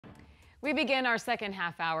We begin our second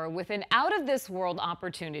half hour with an out-of-this-world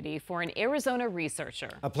opportunity for an Arizona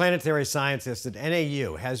researcher. A planetary scientist at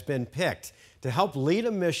NAU has been picked to help lead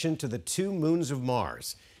a mission to the 2 moons of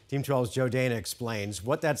Mars. Team 12's Joe Dana explains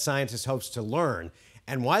what that scientist hopes to learn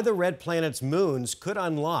and why the red planet's moons could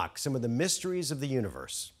unlock some of the mysteries of the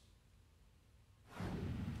universe.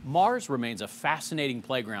 Mars remains a fascinating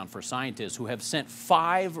playground for scientists who have sent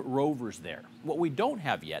 5 rovers there. What we don't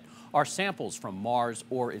have yet are samples from Mars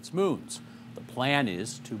or its moons. The plan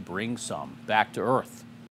is to bring some back to Earth.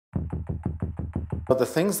 But the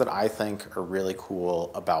things that I think are really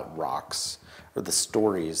cool about rocks are the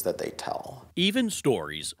stories that they tell. Even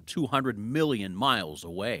stories 200 million miles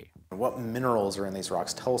away. What minerals are in these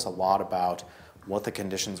rocks tell us a lot about what the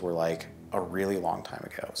conditions were like a really long time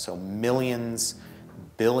ago. So millions,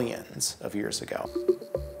 billions of years ago.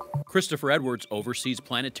 Christopher Edwards oversees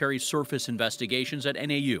planetary surface investigations at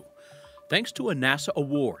NAU. Thanks to a NASA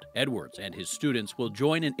award, Edwards and his students will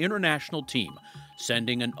join an international team,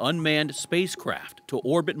 sending an unmanned spacecraft to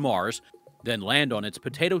orbit Mars, then land on its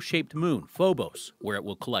potato-shaped moon, Phobos, where it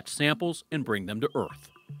will collect samples and bring them to Earth.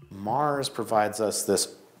 Mars provides us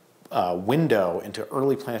this window into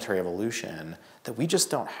early planetary evolution that we just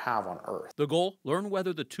don't have on Earth. The goal? Learn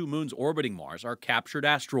whether the 2 moons orbiting Mars are captured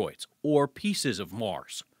asteroids or pieces of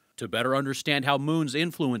Mars, to better understand how moons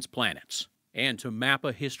influence planets, and to map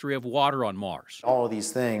a history of water on Mars. All of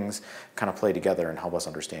these things kind of play together and help us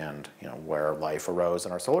understand, where life arose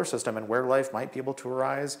in our solar system and where life might be able to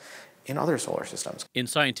arise in other solar systems. In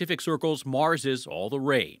scientific circles, Mars is all the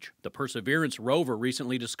rage. The Perseverance rover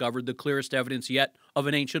recently discovered the clearest evidence yet of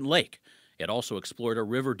an ancient lake. It also explored a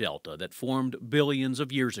river delta that formed billions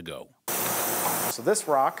of years ago. So this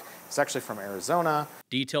rock is actually from Arizona.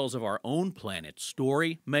 Details of our own planet's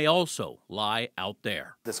story may also lie out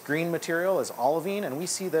there. This green material is olivine, and we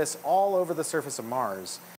see this all over the surface of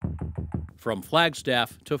Mars. From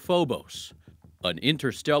Flagstaff to Phobos, an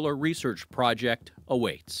interstellar research project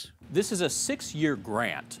awaits. This is a 6-year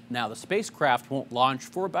grant. Now, the spacecraft won't launch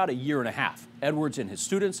for about a year and a half. Edwards and his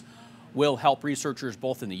students will help researchers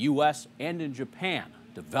both in the U.S. and in Japan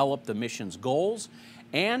develop the mission's goals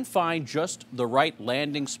and find just the right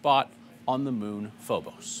landing spot on the moon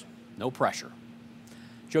Phobos. No pressure.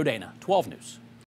 Joe Dana, 12 News.